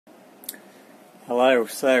Hello,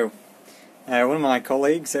 one of my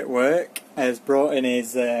colleagues at work has brought in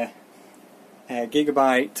his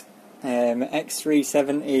Gigabyte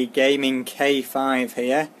X370 gaming K5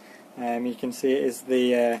 here. You can see it is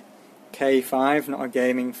the K5, not a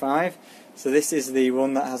gaming 5. So this is the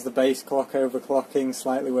one that has the base clock overclocking,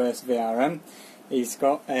 slightly worse VRM. He's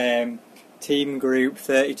got Team Group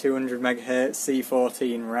 3200 MHz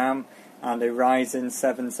C14 RAM and a Ryzen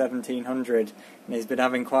 7 1700, and he's been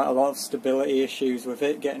having quite a lot of stability issues with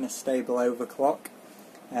it, getting a stable overclock.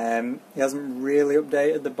 He hasn't really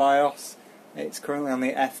updated the BIOS. It's currently on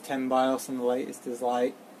the F10 BIOS and the latest is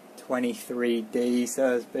like 23D,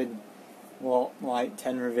 so there's been like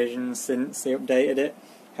 10 revisions since they updated it.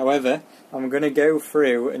 However, I'm going to go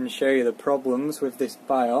through and show you the problems with this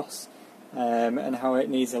BIOS and how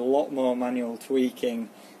it needs a lot more manual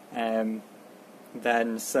tweaking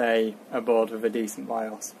than, say, a board with a decent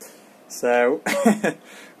BIOS. So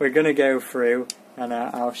we're going to go through and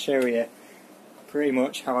I'll show you pretty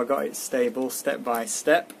much how I got it stable step by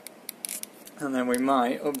step, and then we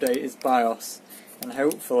might update his BIOS and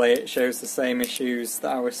hopefully it shows the same issues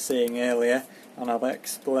that I was seeing earlier, and I'll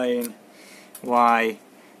explain why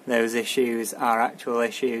those issues are actual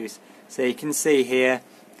issues. So you can see here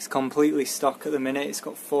it's completely stock at the minute. It's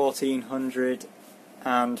got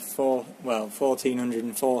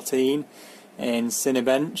 1414 in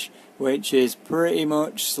Cinebench, which is pretty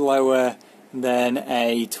much slower than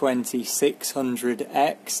a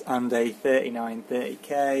 2600X and a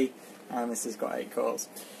 3930K, and this has got 8 cores.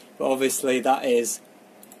 But obviously that is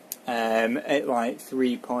at like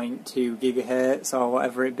 3.2 GHz or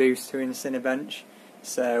whatever it boosts to in Cinebench,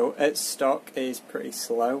 so at stock it is pretty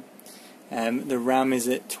slow. The RAM is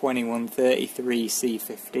at 2133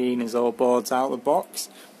 C15 as all boards out of the box,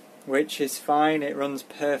 which is fine. It runs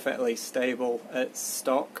perfectly stable at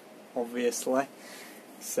stock, obviously.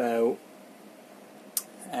 So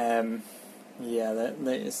yeah,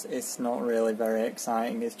 it's not really very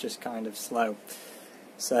exciting, it's just kind of slow.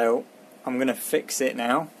 So I'm going to fix it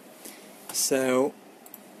now. So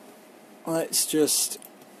let's just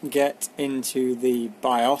get into the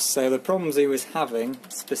BIOS. So the problems he was having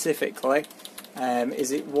specifically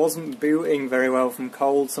is it wasn't booting very well from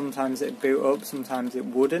cold. Sometimes it'd boot up, sometimes it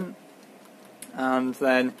wouldn't, and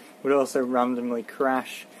then it would also randomly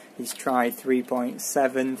crash. He's tried 3.7,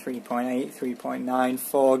 3.8, 3.9,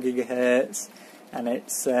 4 GHz, and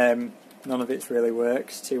it's none of it really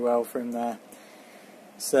works too well from there.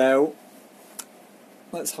 So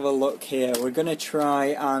let's have a look here. We're going to try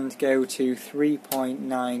and go to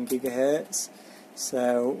 3.9 GHz.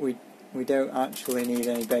 So we don't actually need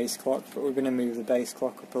any base clock, but we're going to move the base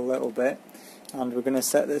clock up a little bit, and we're going to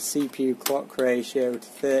set the CPU clock ratio to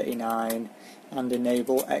 39 and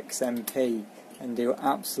enable XMP and do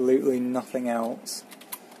absolutely nothing else.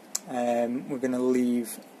 We're going to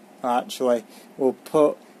leave, actually we'll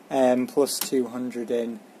put plus 200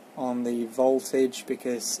 in on the voltage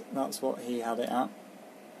because that's what he had it at.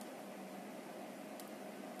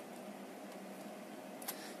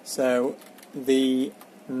 So the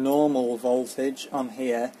normal voltage on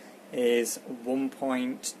here is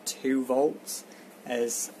 1.2 volts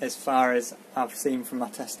as far as I've seen from my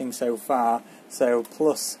testing so far. So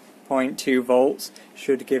plus 0.2 volts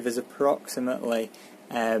should give us approximately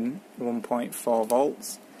 1.4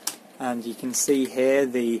 volts. And you can see here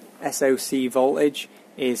the SoC voltage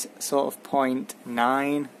is sort of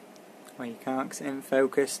 0.9. Well, you can't because it's in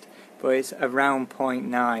focused, but it's around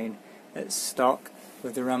 0.9 at stock,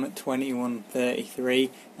 with the RAM at 2133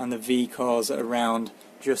 and the V cores at around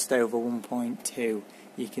just over 1.2.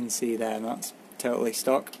 You can see there, and that's totally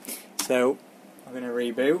stock. So I'm going to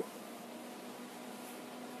reboot.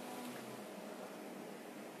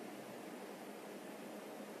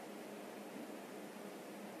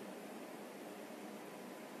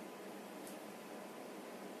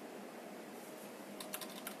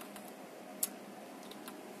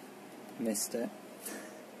 Missed it.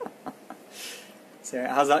 So it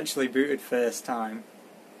has actually booted first time,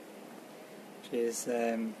 which is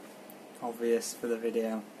obvious for the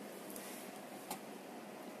video.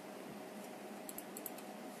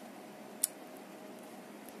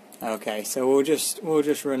 Okay, so we'll just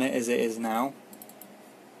run it as it is now.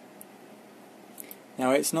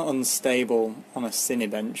 Now it's not unstable on a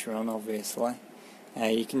Cinebench run, obviously.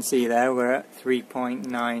 You can see there we're at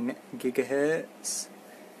 3.9 GHz,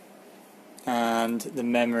 and the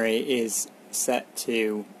memory is set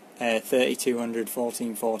to 3200,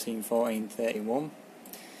 14, 14, 14, 31.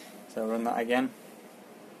 So I'll run that again.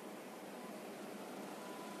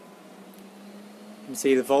 You can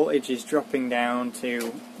see the voltage is dropping down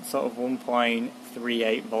to sort of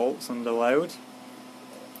 1.38 volts under load,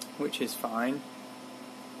 which is fine.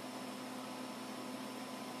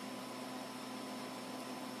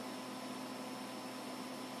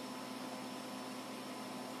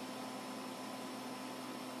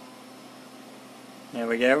 There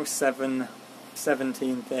we go,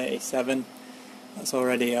 1737. That's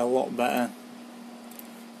already a lot better.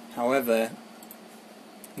 However,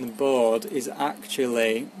 the board is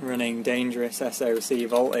actually running dangerous SoC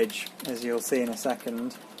voltage, as you'll see in a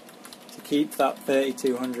second, to keep that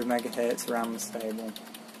 3200 MHz RAM stable.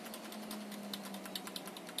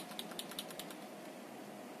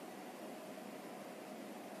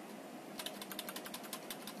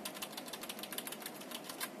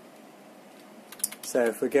 So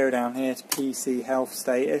if we go down here to PC health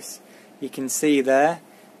status, you can see there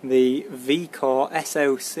the V-Core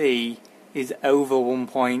SoC is over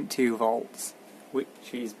 1.2 volts,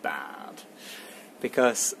 which is bad,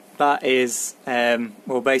 because that is,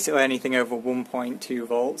 well, basically anything over 1.2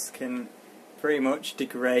 volts can pretty much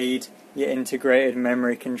degrade your integrated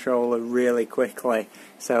memory controller really quickly.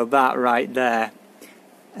 So that right there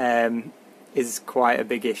is quite a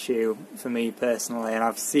big issue for me personally, and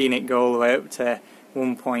I've seen it go all the way up to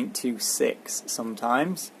 1.26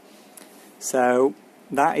 sometimes. So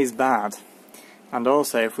that is bad. And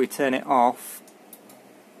also, if we turn it off,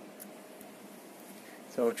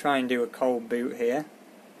 so we'll try and do a cold boot here.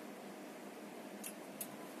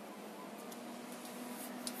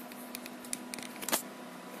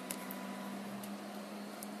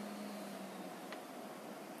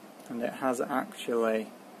 And it has actually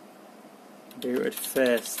booted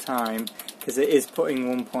first time, because it is putting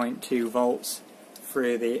 1.2 volts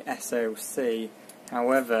through the SoC.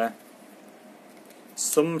 However,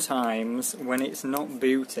 sometimes when it's not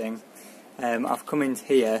booting, I've come into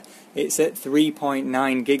here, it's at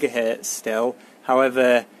 3.9 gigahertz still.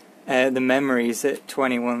 However, the memory is at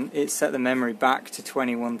 21, it's set the memory back to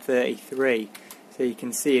 2133. So you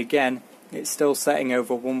can see again, it's still setting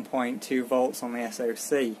over 1.2 volts on the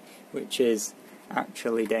SoC, which is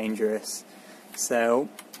actually dangerous. So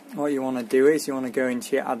what you want to do is you want to go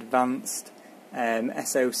into your advanced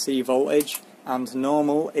SoC voltage, and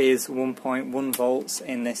normal is 1.1 volts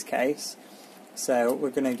in this case. So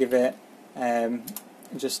we're going to give it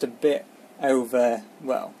just a bit over,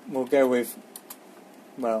 well, we'll go with,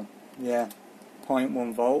 well, yeah,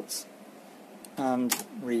 0.1 volts, and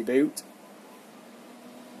reboot.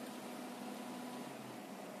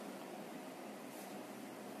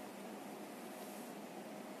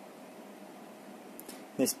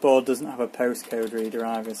 This board doesn't have a postcode reader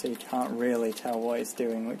either, so you can't really tell what it's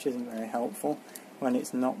doing, which isn't very helpful when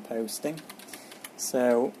it's not posting.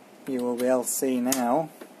 So you will be able to see now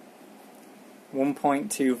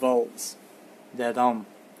 1.2 volts, dead on,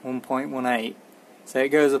 1.18. So it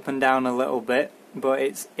goes up and down a little bit, but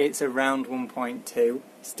it's around 1.2.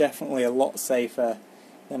 It's definitely a lot safer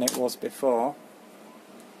than it was before.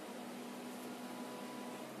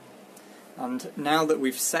 And now that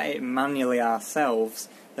we've set it manually ourselves,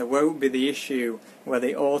 there won't be the issue where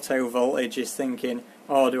the auto voltage is thinking,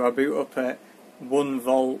 oh, do I boot up at 1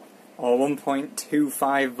 volt or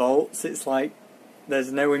 1.25 volts? It's like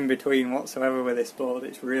there's no in between whatsoever with this board.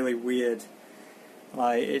 It's really weird.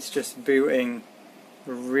 Like, it's just booting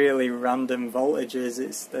really random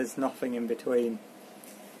voltages. There's nothing in between.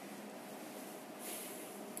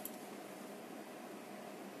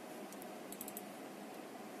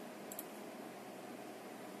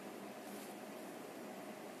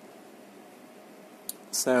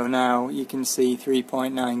 So now you can see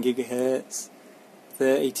 3.9 gigahertz,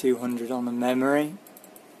 3200 on the memory.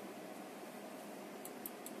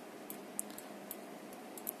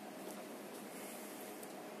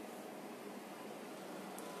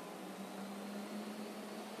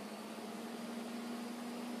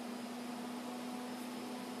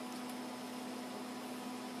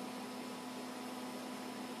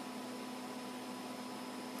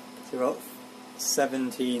 So we're at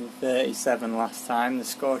 1737 last time. The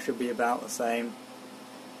score should be about the same,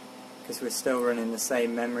 because we're still running the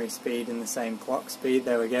same memory speed and the same clock speed.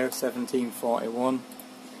 There we go, 1741.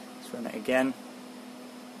 Let's run it again.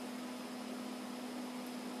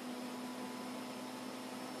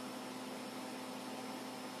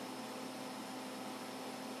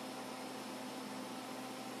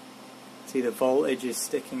 See, the voltage is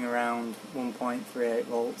sticking around 1.38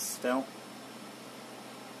 volts still.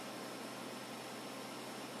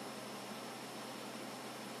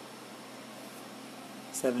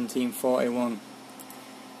 $17.41.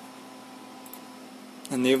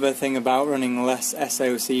 And the other thing about running less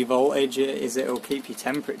SoC voltage is it will keep your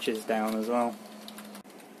temperatures down as well.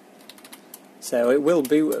 So it will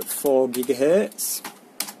boot at 4 gigahertz.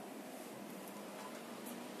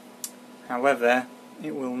 However,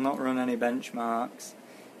 it will not run any benchmarks.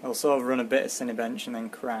 It'll sort of run a bit of Cinebench and then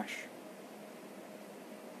crash.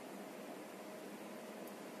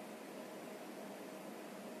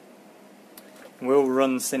 We'll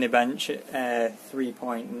run Cinebench at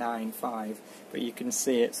 3.95, but you can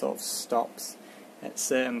see it sort of stops at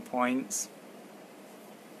certain points,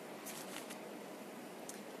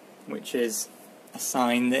 which is a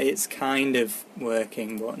sign that it's kind of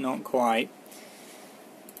working, but not quite.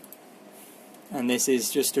 And this is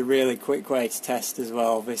just a really quick way to test as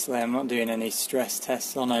well. Obviously I'm not doing any stress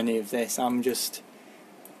tests on any of this, I'm just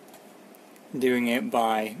doing it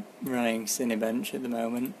by running Cinebench at the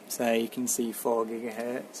moment. So you can see 4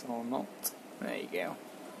 GHz or not. There you go.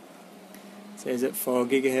 So it's at 4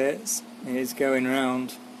 GHz. It is going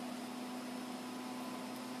round.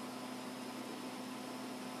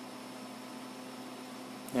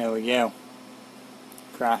 There we go.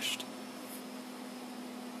 Crashed.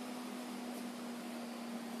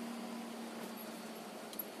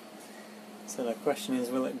 So the question is,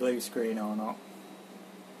 will it blue screen or not?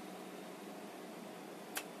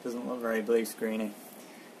 Doesn't look very blue screeny.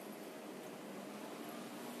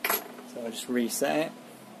 So I'll just reset it.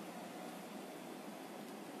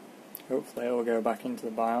 Hopefully it will go back into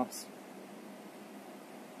the BIOS.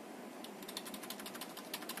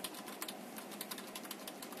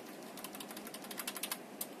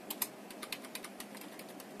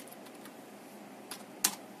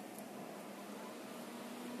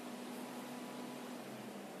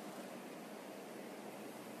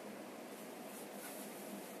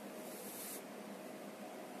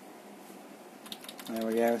 There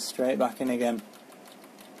we go, straight back in again.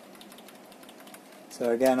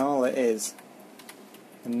 So again, all it is,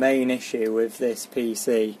 the main issue with this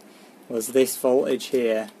PC was this voltage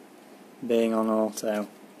here being on auto.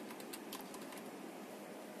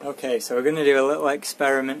 Okay, so we're going to do a little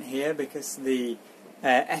experiment here because the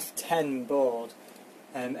F10 board,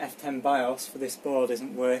 F10 BIOS for this board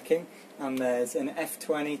isn't working, and there's an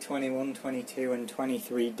F20, 21, 22 and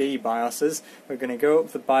 23D BIOSes. We're going to go up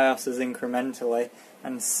the BIOSes incrementally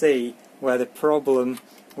and see where the problem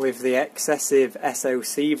with the excessive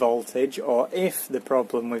SoC voltage, or if the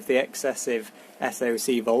problem with the excessive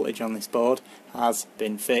SoC voltage on this board has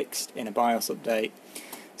been fixed in a BIOS update.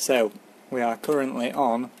 So we are currently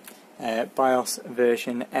on BIOS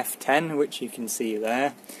version F10, which you can see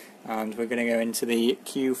there, and we're going to go into the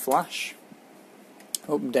Q Flash,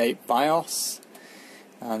 update BIOS,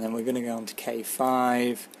 and then we're going to go on to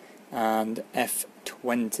K5 and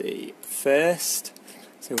F20 first.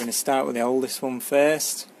 So we're going to start with the oldest one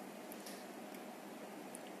first,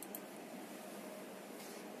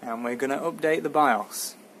 and we're going to update the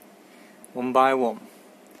BIOS one by one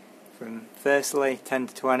from firstly 10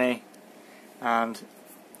 to 20 and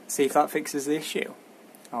see if that fixes the issue.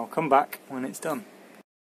 I'll come back when it's done.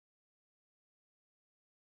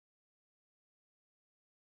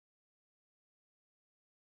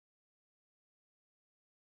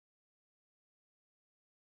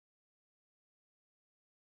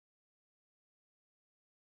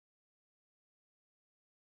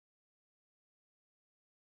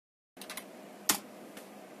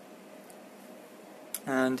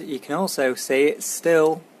 And you can also see it's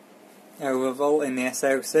still overvolting the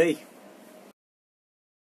SoC.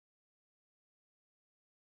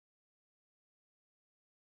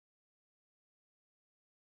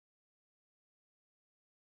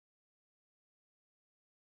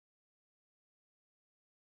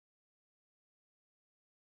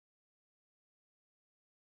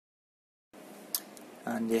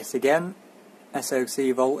 And yet again,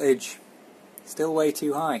 SoC voltage still way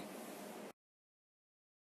too high.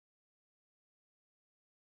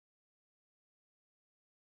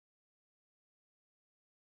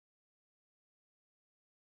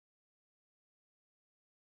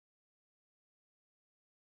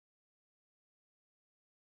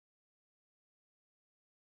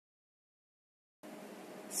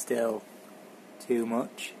 Still too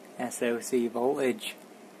much SoC voltage,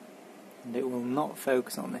 and it will not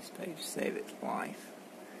focus on this page to save its life.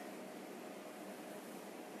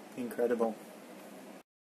 Incredible.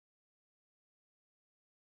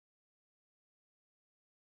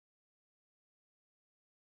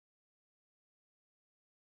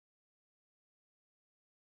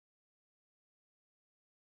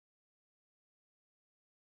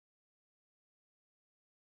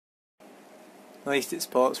 At least it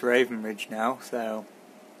supports Ryzen now, so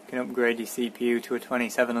you can upgrade your CPU to a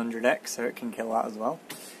 2700X so it can kill that as well.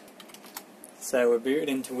 So we're booted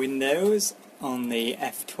into Windows on the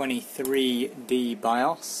F23D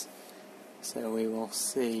BIOS, so we will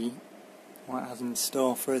see what it has in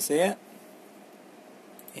store for us here.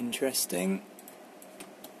 interesting.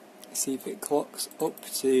 See if it clocks up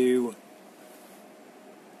to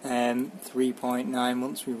 3.9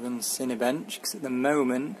 once we run Cinebench, because at the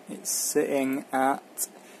moment it's sitting at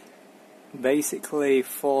basically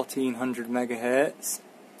 1400 megahertz,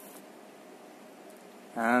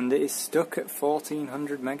 and it is stuck at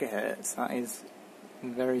 1400 megahertz. That is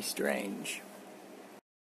very strange.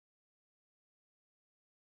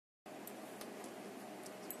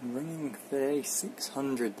 I'm running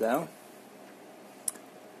 3600 though.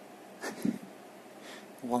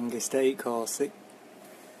 Longest 8-core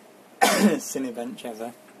Cinebench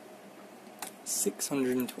ever.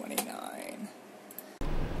 629.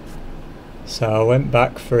 So I went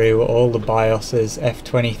back through all the BIOSes,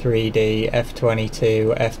 F23D,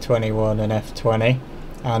 F22, F21 and F20,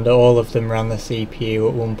 and all of them ran the CPU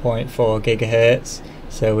at 1.4 GHz,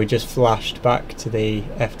 so we just flashed back to the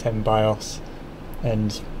F10 BIOS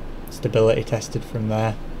and stability tested from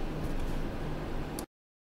there.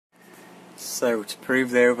 So to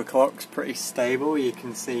prove the overclock's pretty stable, you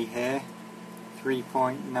can see here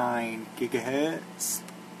 3.9 GHz,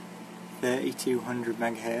 3200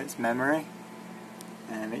 MHz memory,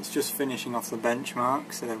 and it's just finishing off the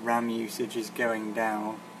benchmark, so the RAM usage is going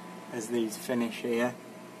down as these finish here,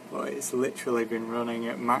 but it's literally been running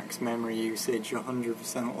at max memory usage,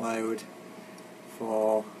 100% load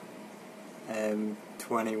for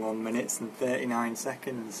 21 minutes and 39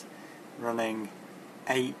 seconds, running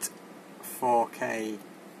 8 4K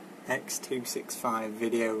X370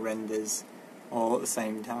 video renders all at the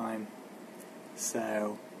same time.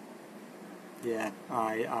 So yeah,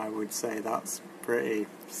 I would say that's pretty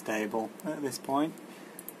stable at this point.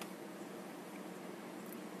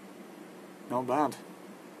 Not bad.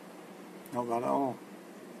 Not bad at all.